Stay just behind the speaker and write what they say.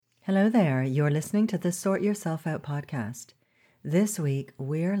Hello there. You're listening to the Sort Yourself Out podcast. This week,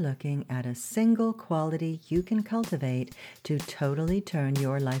 we're looking at a single quality you can cultivate to totally turn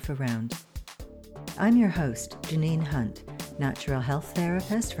your life around. I'm your host, Janine Hunt, natural health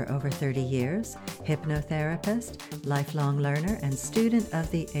therapist for over 30 years, hypnotherapist, lifelong learner, and student of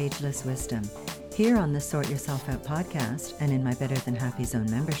the Ageless Wisdom. Here on the Sort Yourself Out podcast and in my Better Than Happy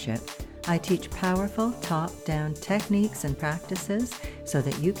Zone membership, I teach powerful top-down techniques and practices so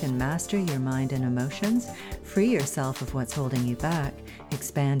that you can master your mind and emotions, free yourself of what's holding you back,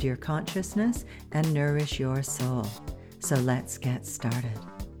 expand your consciousness, and nourish your soul. So let's get started.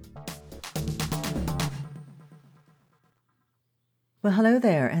 Well, hello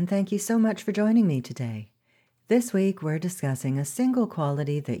there, and thank you so much for joining me today. This week, we're discussing a single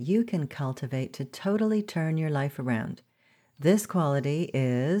quality that you can cultivate to totally turn your life around. This quality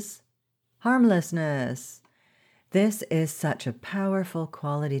is harmlessness. This is such a powerful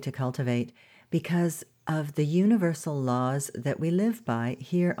quality to cultivate because of the universal laws that we live by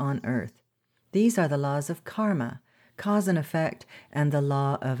here on Earth. These are the laws of karma, cause and effect, and the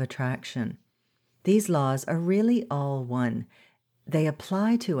law of attraction. These laws are really all one. They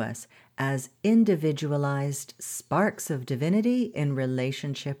apply to us as individualized sparks of divinity in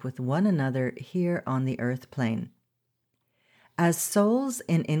relationship with one another here on the earth plane. As souls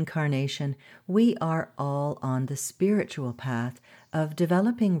in incarnation, we are all on the spiritual path of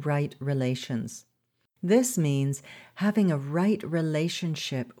developing right relations. This means having a right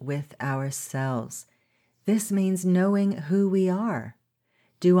relationship with ourselves. This means knowing who we are.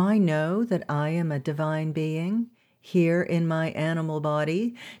 Do I know that I am a divine being here in my animal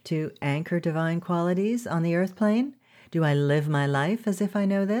body to anchor divine qualities on the earth plane? Do I live my life as if I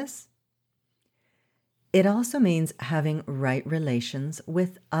know this? It also means having right relations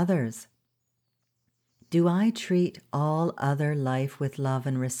with others. Do I treat all other life with love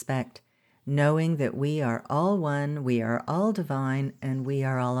and respect, knowing that we are all one, we are all divine, and we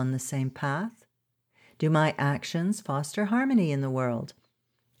are all on the same path? Do my actions foster harmony in the world?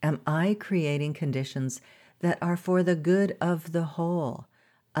 Am I creating conditions that are for the good of the whole,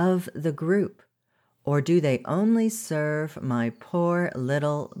 of the group? Or do they only serve my poor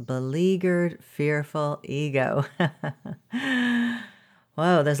little beleaguered, fearful ego?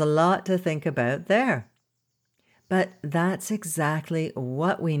 Wow, there's a lot to think about there. But that's exactly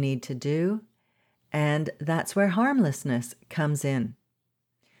what we need to do, and that's where harmlessness comes in.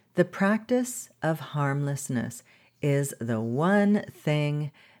 The practice of harmlessness is the one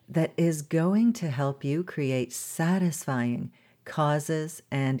thing that is going to help you create satisfying causes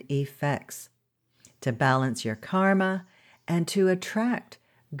and effects, to balance your karma, and to attract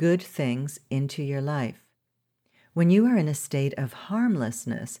good things into your life. When you are in a state of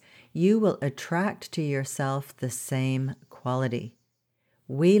harmlessness, you will attract to yourself the same quality.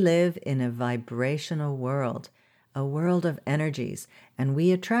 We live in a vibrational world, a world of energies, and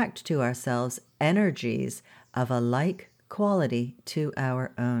we attract to ourselves energies of a like quality to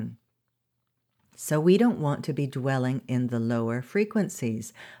our own. So we don't want to be dwelling in the lower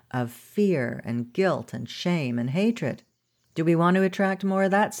frequencies of fear and guilt and shame and hatred. Do we want to attract more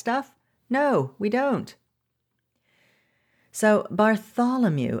of that stuff? No, we don't. So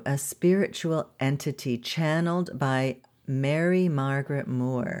Bartholomew, a spiritual entity channeled by Mary Margaret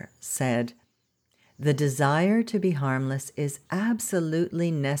Moore, said, "The desire to be harmless is absolutely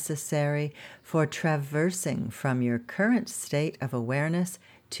necessary for traversing from your current state of awareness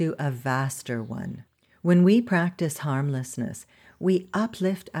to a vaster one. When we practice harmlessness, we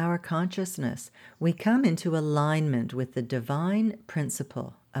uplift our consciousness. We come into alignment with the divine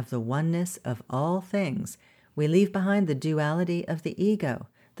principle of the oneness of all things. We leave behind the duality of the ego,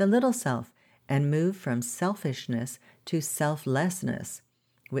 the little self, and move from selfishness to selflessness,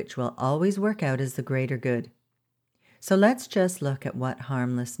 which will always work out as the greater good." So let's just look at what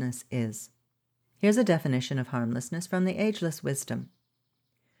harmlessness is. Here's a definition of harmlessness from the Ageless Wisdom.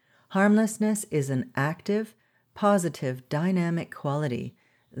 Harmlessness is an active, positive, dynamic quality,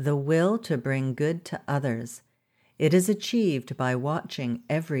 the will to bring good to others. It is achieved by watching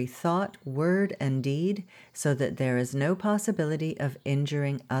every thought, word, and deed so that there is no possibility of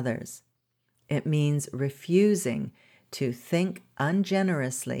injuring others. It means refusing to think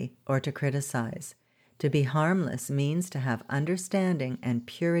ungenerously or to criticize. To be harmless means to have understanding and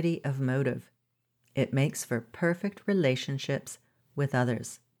purity of motive. It makes for perfect relationships with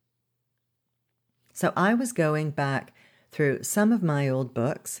others. So I was going back through some of my old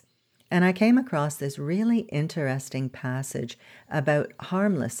books, and I came across this really interesting passage about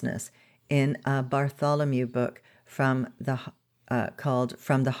harmlessness in a Bartholomew book called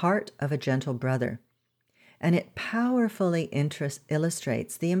From the Heart of a Gentle Brother. and it powerfully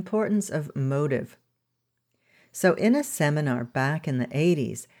illustrates the importance of motive. So in a seminar back in the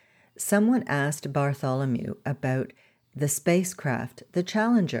 80s, someone asked Bartholomew about the spacecraft, the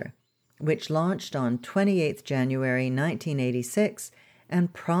Challenger, which launched on 28th January 1986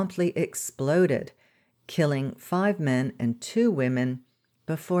 and promptly exploded, killing 5 men and 2 women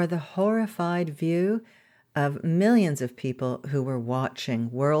before the horrified view of millions of people who were watching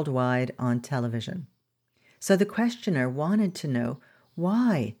worldwide on television. So the questioner wanted to know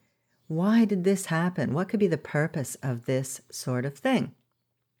why. Why did this happen? What could be the purpose of this sort of thing?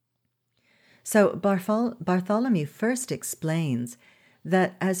 So Bartholomew first explains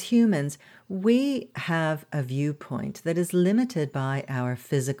that as humans, we have a viewpoint that is limited by our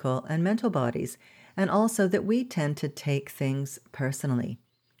physical and mental bodies, and also that we tend to take things personally.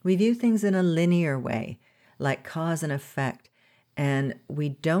 We view things in a linear way, like cause and effect, and we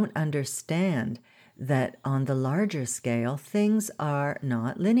don't understand that on the larger scale, things are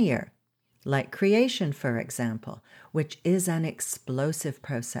not linear, like creation, for example, which is an explosive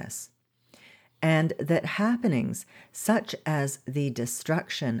process. And that happenings such as the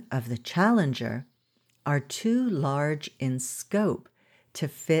destruction of the Challenger are too large in scope to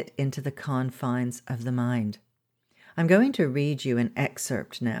fit into the confines of the mind. I'm going to read you an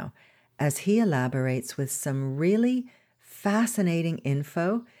excerpt now as he elaborates with some really fascinating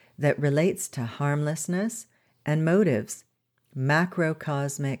info that relates to harmlessness and motives,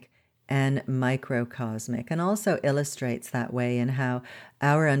 macrocosmic and microcosmic, and also illustrates that way in how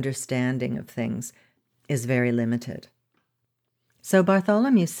our understanding of things is very limited. So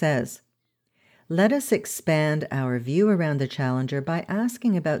Bartholomew says, let us expand our view around the Challenger by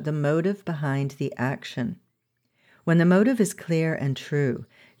asking about the motive behind the action. When the motive is clear and true,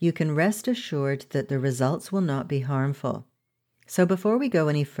 you can rest assured that the results will not be harmful. So before we go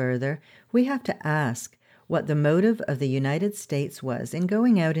any further, we have to ask what the motive of the United States was in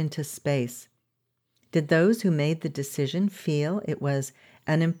going out into space. Did those who made the decision feel it was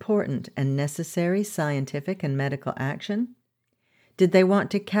an important and necessary scientific and medical action? Did they want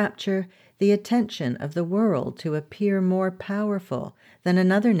to capture the attention of the world to appear more powerful than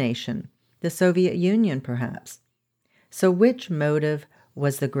another nation, the Soviet Union perhaps? So which motive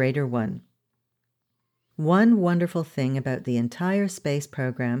was the greater one? One wonderful thing about the entire space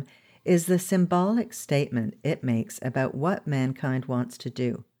program is the symbolic statement it makes about what mankind wants to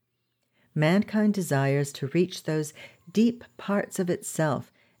do. Mankind desires to reach those deep parts of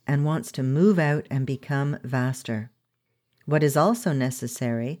itself and wants to move out and become vaster. What is also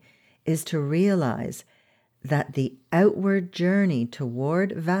necessary is to realize that the outward journey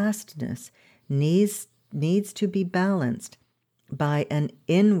toward vastness needs to be balanced by an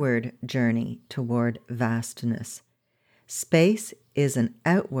inward journey toward vastness. Space is an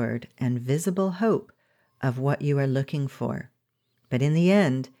outward and visible hope of what you are looking for. But in the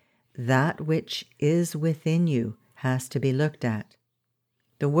end, that which is within you has to be looked at.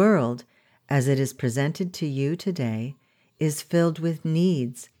 The world, as it is presented to you today, is filled with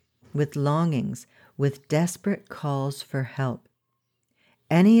needs, with longings, with desperate calls for help.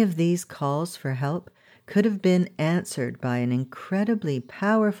 Any of these calls for help could have been answered by an incredibly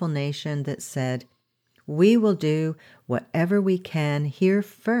powerful nation that said, we will do whatever we can here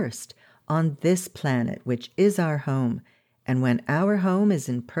first on this planet, which is our home, and when our home is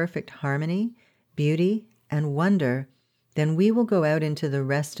in perfect harmony, beauty, and wonder, then we will go out into the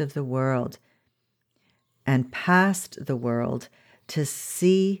rest of the world and past the world to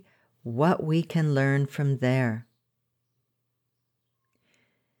see what we can learn from there.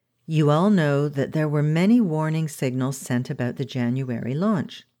 You all know that there were many warning signals sent about the January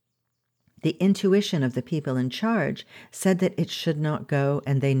launch. The intuition of the people in charge said that it should not go,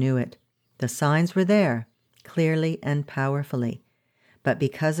 and they knew it. The signs were there, clearly and powerfully. But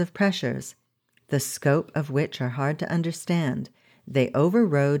because of pressures, the scope of which are hard to understand, they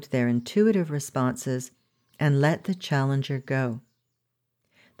overrode their intuitive responses and let the Challenger go.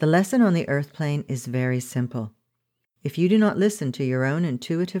 The lesson on the Earth plane is very simple. If you do not listen to your own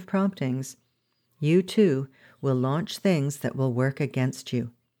intuitive promptings, you too will launch things that will work against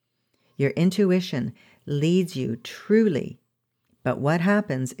you. Your intuition leads you truly, but what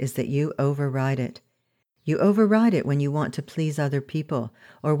happens is that you override it. You override it when you want to please other people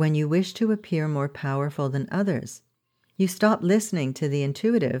or when you wish to appear more powerful than others. You stop listening to the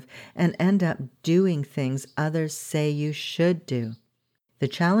intuitive and end up doing things others say you should do. The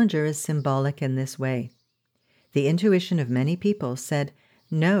Challenger is symbolic in this way. The intuition of many people said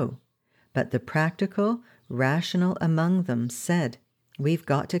no, but the practical, rational among them said, we've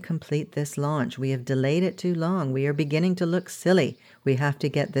got to complete this launch. We have delayed it too long. We are beginning to look silly. We have to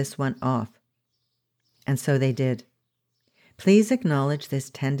get this one off. And so they did. Please acknowledge this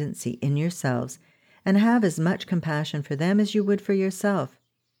tendency in yourselves and have as much compassion for them as you would for yourself.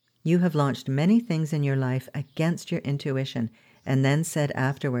 You have launched many things in your life against your intuition and then said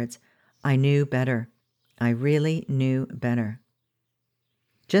afterwards, I knew better. I really knew better.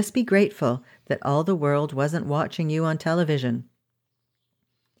 Just be grateful that all the world wasn't watching you on television.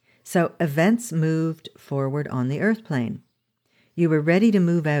 So events moved forward on the earth plane. You were ready to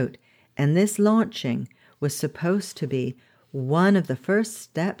move out, and this launching was supposed to be one of the first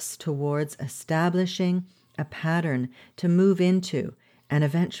steps towards establishing a pattern to move into and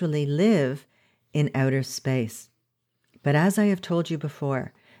eventually live in outer space. But as I have told you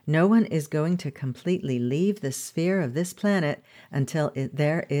before, no one is going to completely leave the sphere of this planet until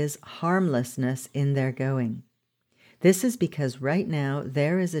there is harmlessness in their going. This is because right now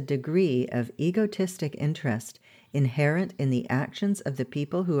there is a degree of egotistic interest inherent in the actions of the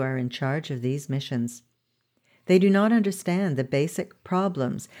people who are in charge of these missions. They do not understand the basic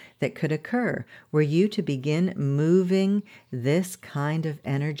problems that could occur were you to begin moving this kind of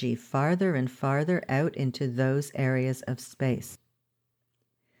energy farther and farther out into those areas of space.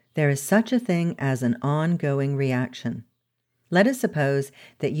 There is such a thing as an ongoing reaction. Let us suppose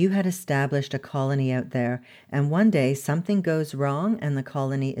that you had established a colony out there, and one day something goes wrong and the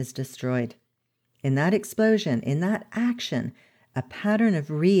colony is destroyed. In that explosion, in that action, a pattern of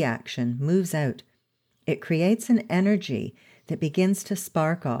reaction moves out. It creates an energy that begins to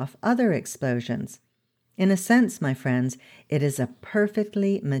spark off other explosions. In a sense, my friends, it is a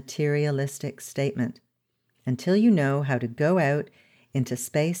perfectly materialistic statement. Until you know how to go out into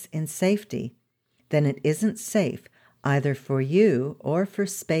space in safety, then it isn't safe either for you or for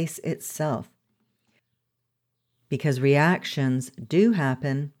space itself. Because reactions do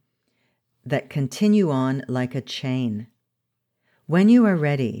happen that continue on like a chain. When you are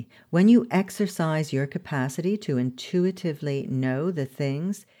ready, when you exercise your capacity to intuitively know the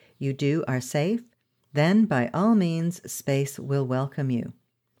things you do are safe, then by all means space will welcome you.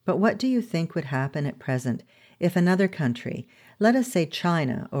 But what do you think would happen at present if another country, let us say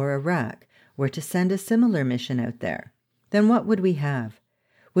China or Iraq, were to send a similar mission out there? Then what would we have?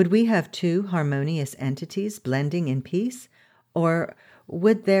 Would we have two harmonious entities blending in peace? Or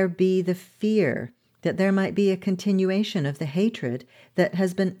would there be the fear that there might be a continuation of the hatred that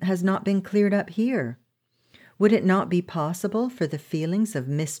has not been cleared up here? Would it not be possible for the feelings of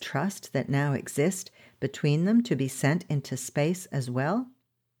mistrust that now exist between them to be sent into space as well?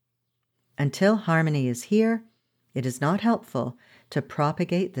 Until harmony is here, it is not helpful to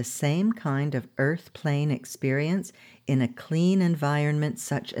propagate the same kind of earth plane experience in a clean environment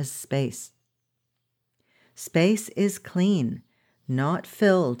such as space. Space is clean, not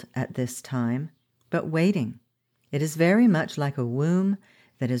filled at this time, but waiting. It is very much like a womb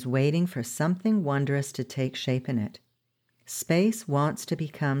that is waiting for something wondrous to take shape in it. Space wants to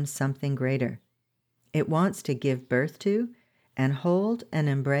become something greater. It wants to give birth to and hold and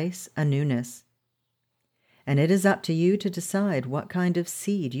embrace a newness. And it is up to you to decide what kind of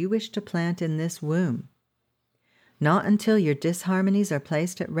seed you wish to plant in this womb. Not until your disharmonies are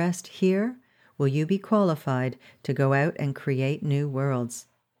placed at rest here will you be qualified to go out and create new worlds.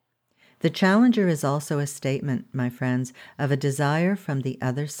 The Challenger is also a statement, my friends, of a desire from the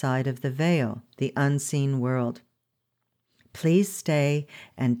other side of the veil, the unseen world. Please stay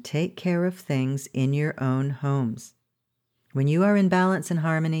and take care of things in your own homes. When you are in balance and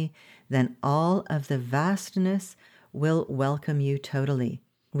harmony, then all of the vastness will welcome you totally.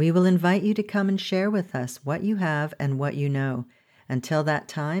 We will invite you to come and share with us what you have and what you know. Until that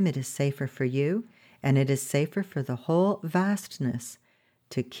time, it is safer for you, and it is safer for the whole vastness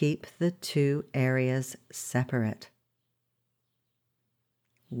to keep the two areas separate.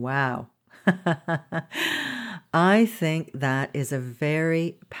 Wow. I think that is a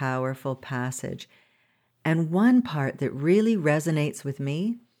very powerful passage. And one part that really resonates with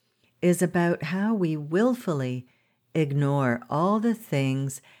me is about how we willfully ignore all the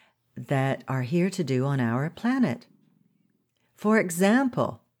things that are here to do on our planet. For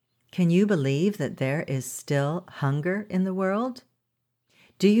example, can you believe that there is still hunger in the world?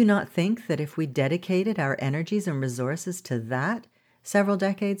 Do you not think that if we dedicated our energies and resources to that several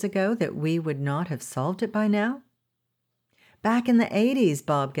decades ago, that we would not have solved it by now? Back in the 80s,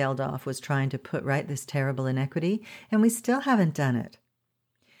 Bob Geldof was trying to put right this terrible inequity, and we still haven't done it.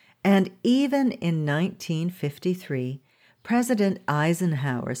 And even in 1953, President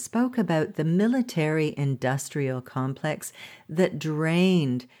Eisenhower spoke about the military-industrial complex that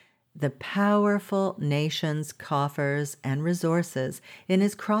drained the powerful nation's coffers and resources in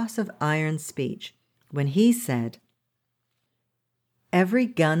his Cross of Iron speech when he said, "Every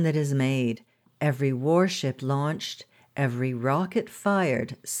gun that is made, Every warship launched, every rocket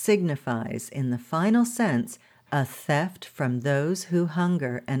fired signifies, in the final sense, a theft from those who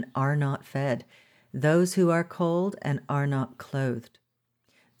hunger and are not fed, those who are cold and are not clothed.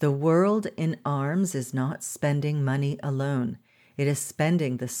 The world in arms is not spending money alone. It is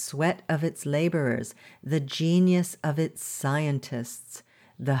spending the sweat of its laborers, the genius of its scientists,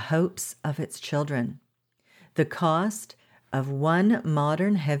 the hopes of its children. The cost of one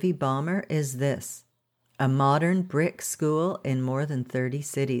modern heavy bomber is this: a modern brick school in more than 30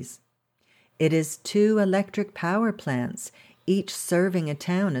 cities. It is 2 electric power plants, each serving a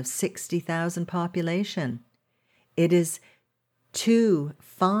town of 60,000 population. It is 2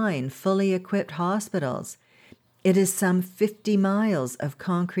 fine, fully equipped hospitals. It is some 50 miles of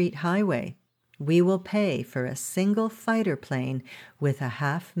concrete highway. We will pay for a single fighter plane with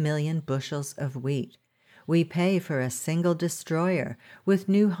 500,000 bushels of wheat. We pay for a single destroyer with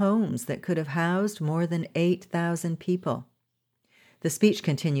new homes that could have housed more than 8,000 people. The speech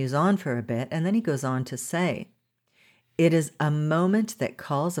continues on for a bit, and then he goes on to say, it is a moment that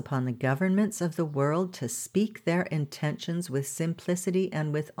calls upon the governments of the world to speak their intentions with simplicity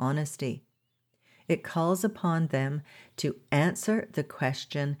and with honesty. It calls upon them to answer the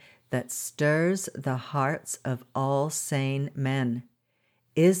question that stirs the hearts of all sane men.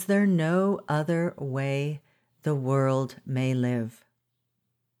 Is there no other way the world may live?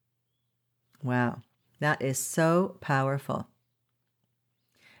 Wow, that is so powerful.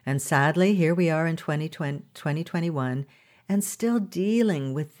 And sadly, here we are in 2021 and still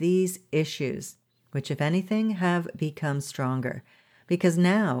dealing with these issues, which, if anything, have become stronger. Because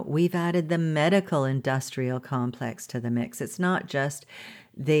now we've added the medical industrial complex to the mix. It's not just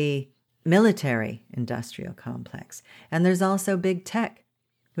the military industrial complex. And there's also big tech,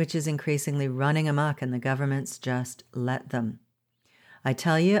 which is increasingly running amok, and the governments just let them. I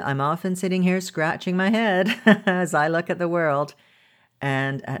tell you, I'm often sitting here scratching my head as I look at the world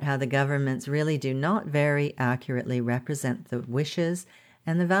and at how the governments really do not very accurately represent the wishes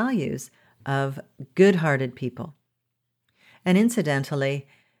and the values of good-hearted people. And incidentally,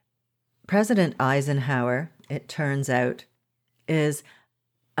 President Eisenhower, it turns out, is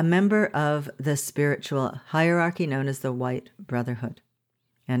a member of the spiritual hierarchy known as the White Brotherhood.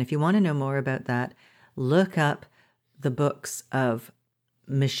 And if you want to know more about that, look up the books of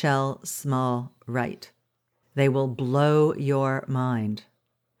Michelle Small Wright. They will blow your mind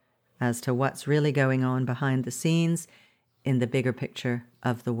as to what's really going on behind the scenes in the bigger picture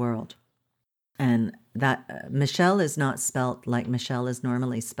of the world. And that Michelle is not spelt like Michelle is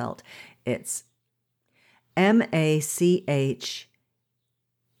normally spelt. It's Machaellele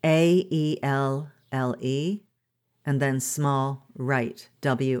and then Small Wright,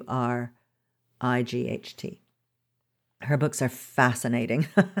 Wright. Her books are fascinating.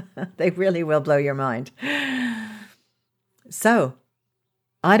 They really will blow your mind. So,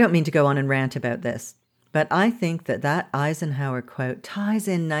 I don't mean to go on and rant about this, but I think that Eisenhower quote ties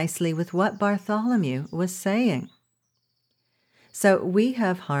in nicely with what Bartholomew was saying. So we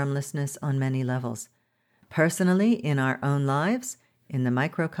have harmlessness on many levels, personally in our own lives, in the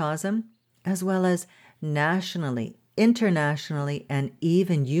microcosm, as well as nationally, internationally, and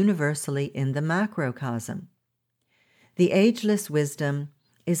even universally in the macrocosm. The ageless wisdom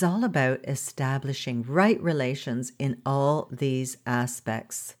is all about establishing right relations in all these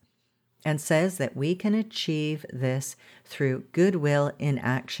aspects, and says that we can achieve this through goodwill in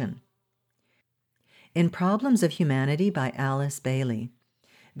action. In Problems of Humanity by Alice Bailey,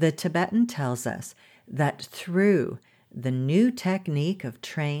 the Tibetan tells us that through the new technique of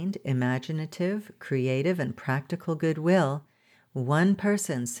trained, imaginative, creative, and practical goodwill, one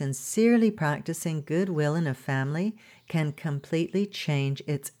person sincerely practicing goodwill in a family can completely change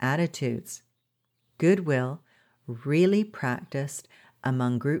its attitudes. Goodwill, really practiced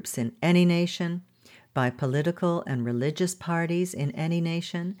among groups in any nation, by political and religious parties in any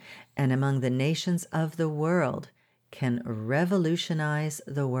nation, and among the nations of the world, can revolutionize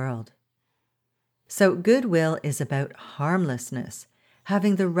the world. So goodwill is about harmlessness,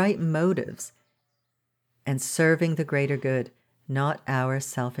 having the right motives, and serving the greater good, not our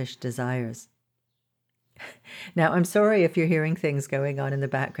selfish desires. Now, I'm sorry if you're hearing things going on in the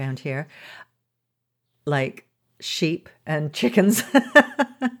background here, like sheep and chickens.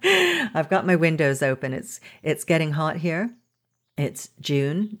 I've got my windows open. It's getting hot here. It's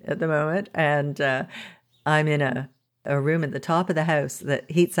June at the moment, and I'm in a room at the top of the house that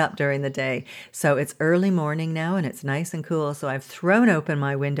heats up during the day. So it's early morning now, and it's nice and cool. So I've thrown open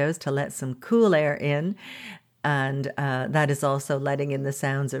my windows to let some cool air in, and that is also letting in the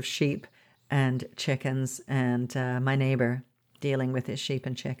sounds of sheep and chickens and my neighbor dealing with his sheep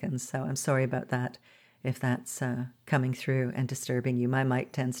and chickens. So I'm sorry about that if that's coming through and disturbing you. My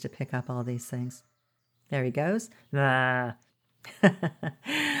mic tends to pick up all these things. There he goes. Ah.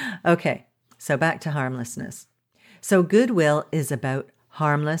 Okay, so back to harmlessness. So goodwill is about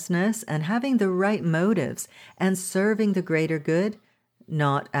harmlessness and having the right motives and serving the greater good,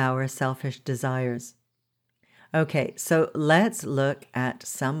 not our selfish desires. Okay, so let's look at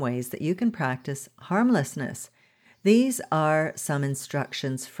some ways that you can practice harmlessness. These are some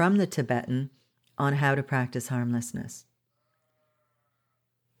instructions from the Tibetan on how to practice harmlessness.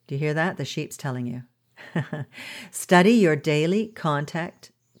 Do you hear that? The sheep's telling you. Study your daily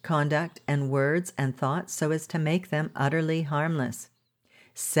conduct, and words and thoughts so as to make them utterly harmless.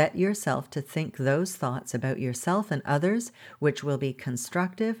 Set yourself to think those thoughts about yourself and others which will be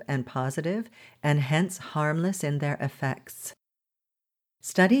constructive and positive, and hence harmless in their effects.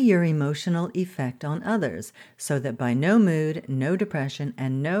 Study your emotional effect on others so that by no mood, no depression,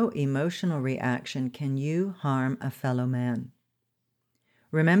 and no emotional reaction can you harm a fellow man.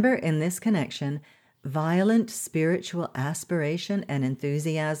 Remember, in this connection, violent spiritual aspiration and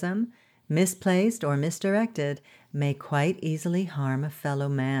enthusiasm, misplaced or misdirected, may quite easily harm a fellow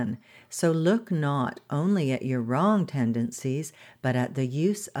man. So look not only at your wrong tendencies, but at the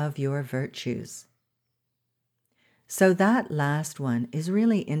use of your virtues. So that last one is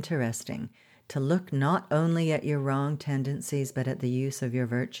really interesting, to look not only at your wrong tendencies, but at the use of your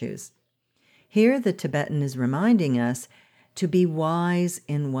virtues. Here the Tibetan is reminding us to be wise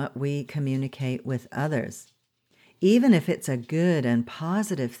in what we communicate with others. Even if it's a good and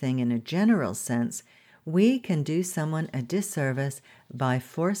positive thing in a general sense, we can do someone a disservice by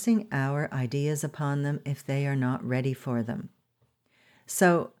forcing our ideas upon them if they are not ready for them.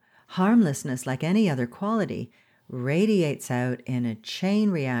 So, harmlessness, like any other quality, radiates out in a chain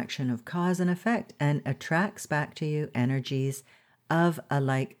reaction of cause and effect and attracts back to you energies of a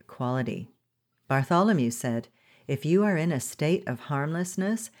like quality. Bartholomew said, "If you are in a state of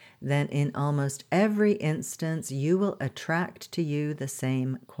harmlessness, then in almost every instance you will attract to you the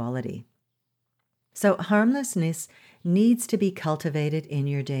same quality." So harmlessness needs to be cultivated in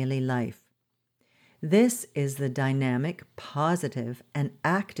your daily life. This is the dynamic, positive, and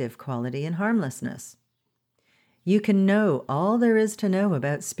active quality in harmlessness. You can know all there is to know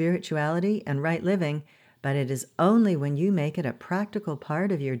about spirituality and right living, but it is only when you make it a practical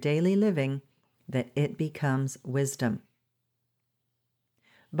part of your daily living that it becomes wisdom.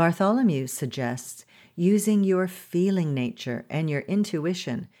 Bartholomew suggests using your feeling nature and your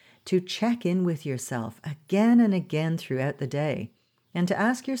intuition to check in with yourself again and again throughout the day, and to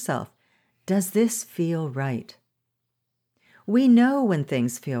ask yourself, does this feel right? We know when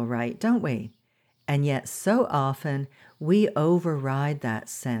things feel right, don't we? And yet so often we override that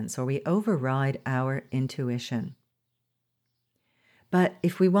sense, or we override our intuition. But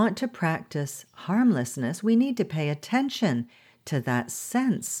if we want to practice harmlessness, we need to pay attention to that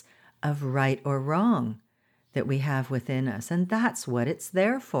sense of right or wrong that we have within us, and that's what it's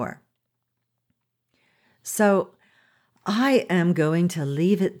there for. So I am going to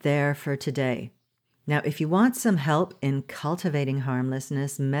leave it there for today. Now, if you want some help in cultivating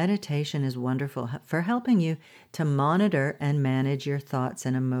harmlessness, meditation is wonderful for helping you to monitor and manage your thoughts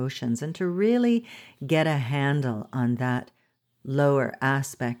and emotions and to really get a handle on that lower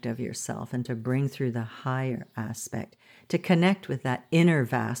aspect of yourself and to bring through the higher aspect, to connect with that inner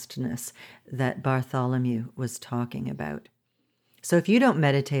vastness that Bartholomew was talking about. So if you don't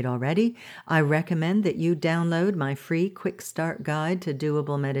meditate already, I recommend that you download my free Quick Start Guide to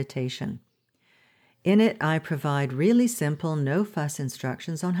Doable Meditation. In it, I provide really simple, no-fuss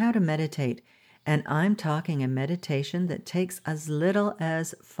instructions on how to meditate, and I'm talking a meditation that takes as little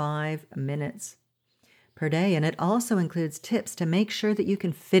as 5 minutes per day, and it also includes tips to make sure that you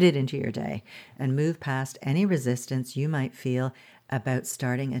can fit it into your day and move past any resistance you might feel about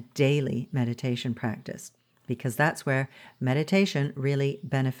starting a daily meditation practice, because that's where meditation really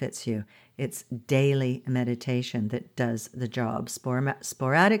benefits you. It's daily meditation that does the job.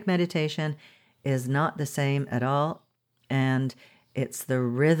 Sporadic meditation is not the same at all, and it's the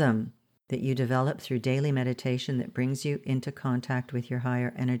rhythm that you develop through daily meditation that brings you into contact with your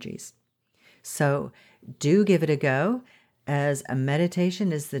higher energies. So do give it a go, as a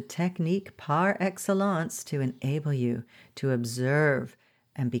meditation is the technique par excellence to enable you to observe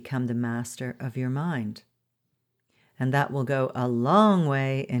and become the master of your mind. And that will go a long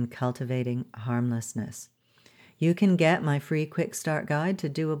way in cultivating harmlessness. You can get my free Quick Start Guide to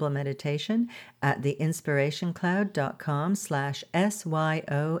Doable Meditation at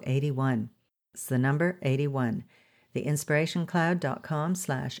theinspirationcloud.com/SYO81. It's the number 81.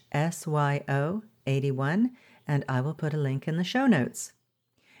 theinspirationcloud.com/SYO81. and I will put a link in the show notes.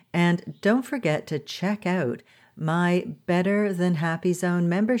 And don't forget to check out my Better Than Happy Zone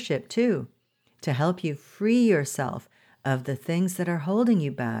membership too, to help you free yourself of the things that are holding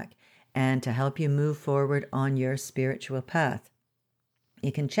you back and to help you move forward on your spiritual path.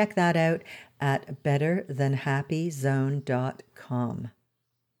 You can check that out at betterthanhappyzone.com.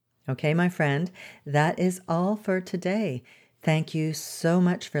 Okay, my friend, that is all for today. Thank you so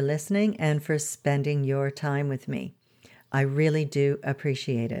much for listening and for spending your time with me. I really do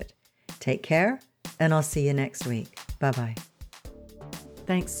appreciate it. Take care, and I'll see you next week. Bye-bye.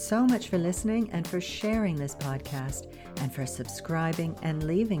 Thanks so much for listening and for sharing this podcast and for subscribing and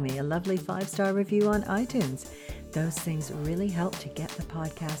leaving me a lovely 5-star review on iTunes. Those things really help to get the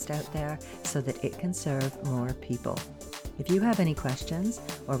podcast out there so that it can serve more people. If you have any questions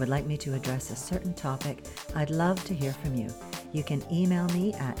or would like me to address a certain topic, I'd love to hear from you. You can email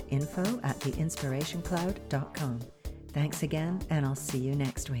me at info@theinspirationcloud.com. Thanks again, and I'll see you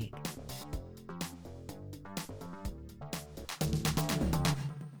next week.